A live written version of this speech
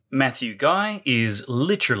Matthew Guy is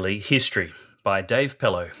literally history by Dave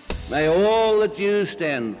Pellowe. May all that you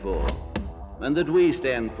stand for and that we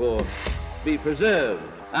stand for be preserved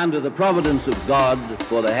under the providence of God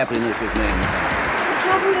for the happiness of mankind.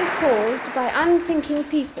 Trouble is caused by unthinking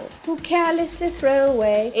people who carelessly throw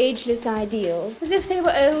away ageless ideals as if they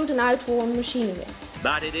were old and outworn machinery.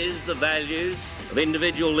 But it is the values of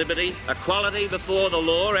individual liberty, equality before the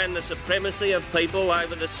law and the supremacy of people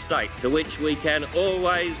over the state to which we can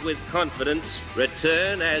always with confidence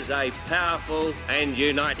return as a powerful and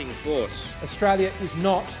uniting force. Australia is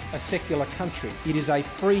not a secular country, it is a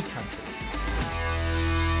free country.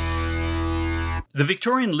 The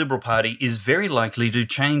Victorian Liberal Party is very likely to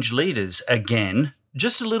change leaders again,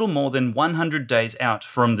 just a little more than 100 days out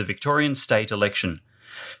from the Victorian state election.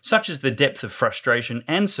 Such is the depth of frustration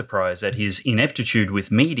and surprise at his ineptitude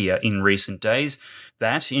with media in recent days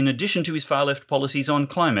that, in addition to his far-left policies on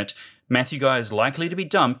climate, Matthew Guy is likely to be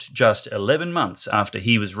dumped just 11 months after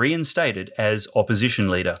he was reinstated as opposition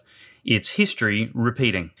leader. It's history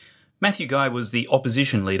repeating. Matthew Guy was the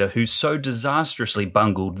opposition leader who so disastrously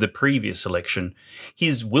bungled the previous election.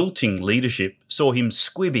 His wilting leadership saw him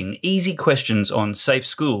squibbing easy questions on safe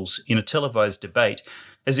schools in a televised debate,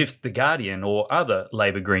 as if The Guardian or other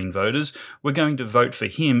Labor Green voters were going to vote for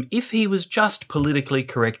him if he was just politically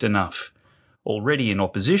correct enough. Already in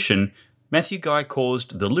opposition, Matthew Guy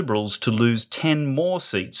caused the Liberals to lose 10 more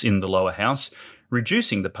seats in the lower house,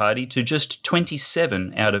 reducing the party to just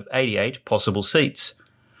 27 out of 88 possible seats.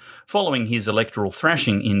 Following his electoral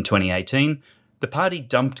thrashing in 2018, the party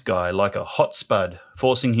dumped Guy like a hot spud,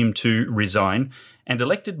 forcing him to resign, and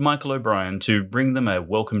elected Michael O'Brien to bring them a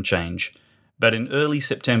welcome change. But in early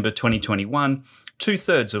September 2021,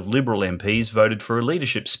 two-thirds of Liberal MPs voted for a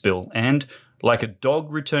leadership spill and, like a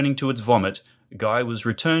dog returning to its vomit, Guy was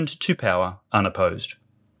returned to power unopposed.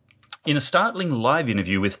 In a startling live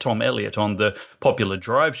interview with Tom Elliott on the Popular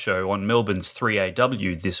Drive show on Melbourne's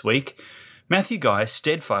 3AW this week, Matthew Guy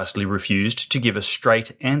steadfastly refused to give a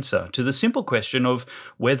straight answer to the simple question of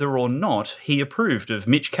whether or not he approved of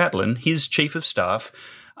Mitch Catlin, his Chief of Staff,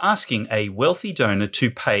 asking a wealthy donor to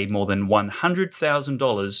pay more than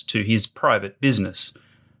 $100,000 to his private business.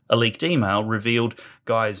 A leaked email revealed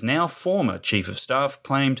Guy's now former Chief of Staff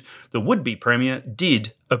claimed the would-be Premier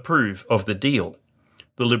did approve of the deal.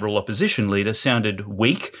 The Liberal opposition leader sounded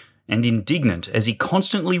weak and indignant as he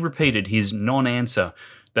constantly repeated his non-answer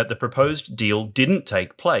that the proposed deal didn't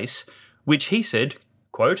take place, which he said,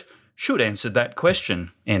 quote, should answer that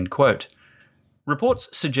question, end quote. Reports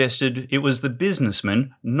suggested it was the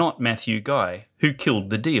businessman, not Matthew Guy, who killed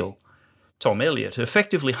the deal. Tom Elliott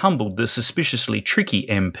effectively humbled the suspiciously tricky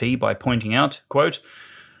MP by pointing out, quote,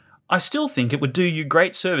 I still think it would do you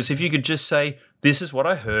great service if you could just say, this is what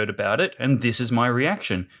I heard about it and this is my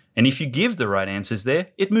reaction. And if you give the right answers there,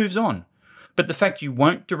 it moves on. But the fact you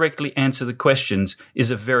won't directly answer the questions is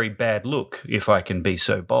a very bad look, if I can be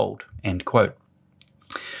so bold, end quote.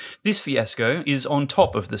 This fiasco is on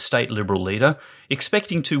top of the state Liberal leader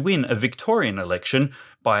expecting to win a Victorian election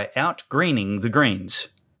by out-greening the Greens.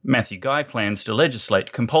 Matthew Guy plans to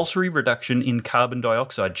legislate compulsory reduction in carbon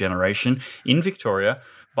dioxide generation in Victoria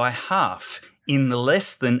by half in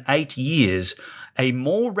less than 8 years, a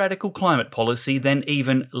more radical climate policy than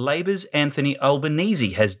even Labor's Anthony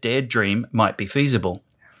Albanese has dared dream might be feasible.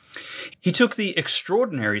 He took the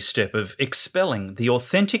extraordinary step of expelling the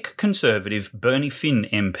authentic Conservative Bernie Finn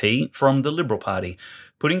MP from the Liberal Party,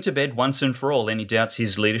 putting to bed once and for all any doubts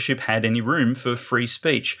his leadership had any room for free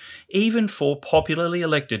speech, even for popularly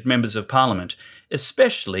elected members of Parliament,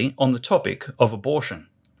 especially on the topic of abortion.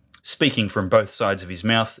 Speaking from both sides of his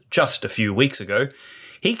mouth just a few weeks ago,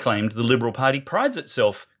 he claimed the Liberal Party prides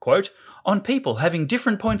itself, quote, on people having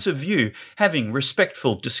different points of view, having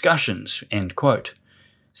respectful discussions, end quote.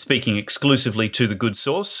 Speaking exclusively to the good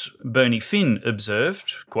source, Bernie Finn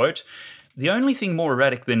observed, quote, the only thing more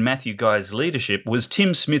erratic than Matthew Guy's leadership was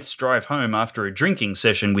Tim Smith's drive home after a drinking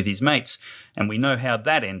session with his mates, and we know how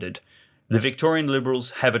that ended. The Victorian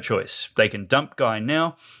Liberals have a choice. They can dump Guy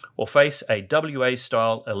now or face a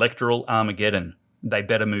WA-style electoral Armageddon. They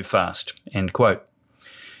better move fast, end quote.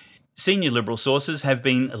 Senior Liberal sources have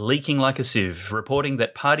been leaking like a sieve, reporting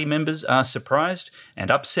that party members are surprised and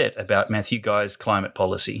upset about Matthew Guy's climate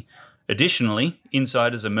policy. Additionally,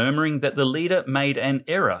 insiders are murmuring that the leader made an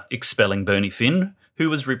error expelling Bernie Finn, who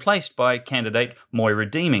was replaced by candidate Moira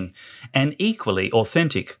Deeming, an equally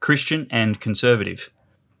authentic Christian and Conservative.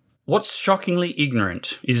 What's shockingly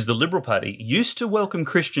ignorant is the Liberal Party used to welcome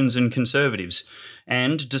Christians and Conservatives,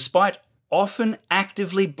 and despite often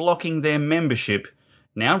actively blocking their membership,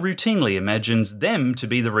 now routinely imagines them to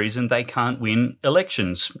be the reason they can't win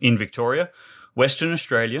elections in Victoria Western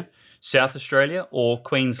Australia, South Australia, or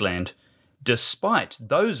Queensland, despite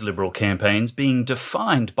those Liberal campaigns being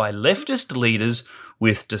defined by leftist leaders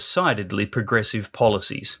with decidedly progressive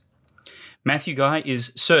policies. Matthew Guy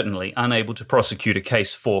is certainly unable to prosecute a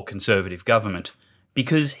case for Conservative government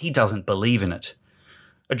because he doesn't believe in it.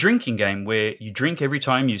 A drinking game where you drink every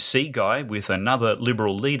time you see Guy with another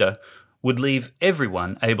Liberal leader would leave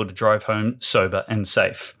everyone able to drive home sober and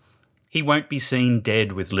safe. He won't be seen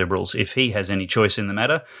dead with Liberals if he has any choice in the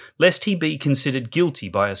matter, lest he be considered guilty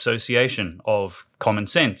by association of common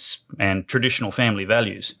sense and traditional family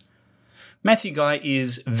values. Matthew Guy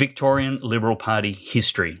is Victorian Liberal Party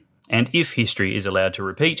history, and if history is allowed to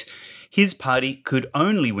repeat, his party could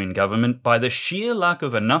only win government by the sheer luck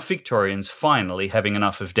of enough Victorians finally having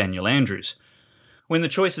enough of Daniel Andrews. When the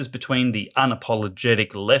choice is between the unapologetic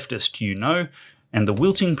leftist you know and the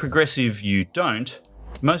wilting progressive you don't,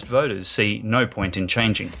 most voters see no point in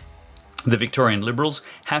changing. The Victorian Liberals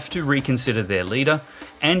have to reconsider their leader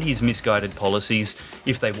and his misguided policies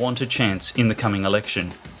if they want a chance in the coming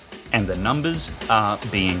election. And the numbers are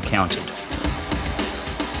being counted.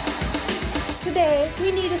 Today,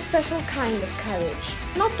 we need a special kind of courage.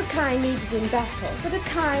 Not the kind needed in battle, but a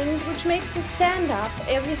kind which makes us stand up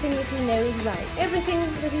for everything that we know is right, everything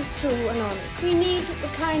that is true and honest. We need the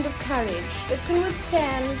kind of courage that can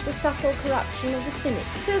withstand the subtle corruption of the cynic,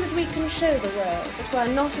 so that we can show the world that we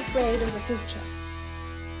are not afraid of the future.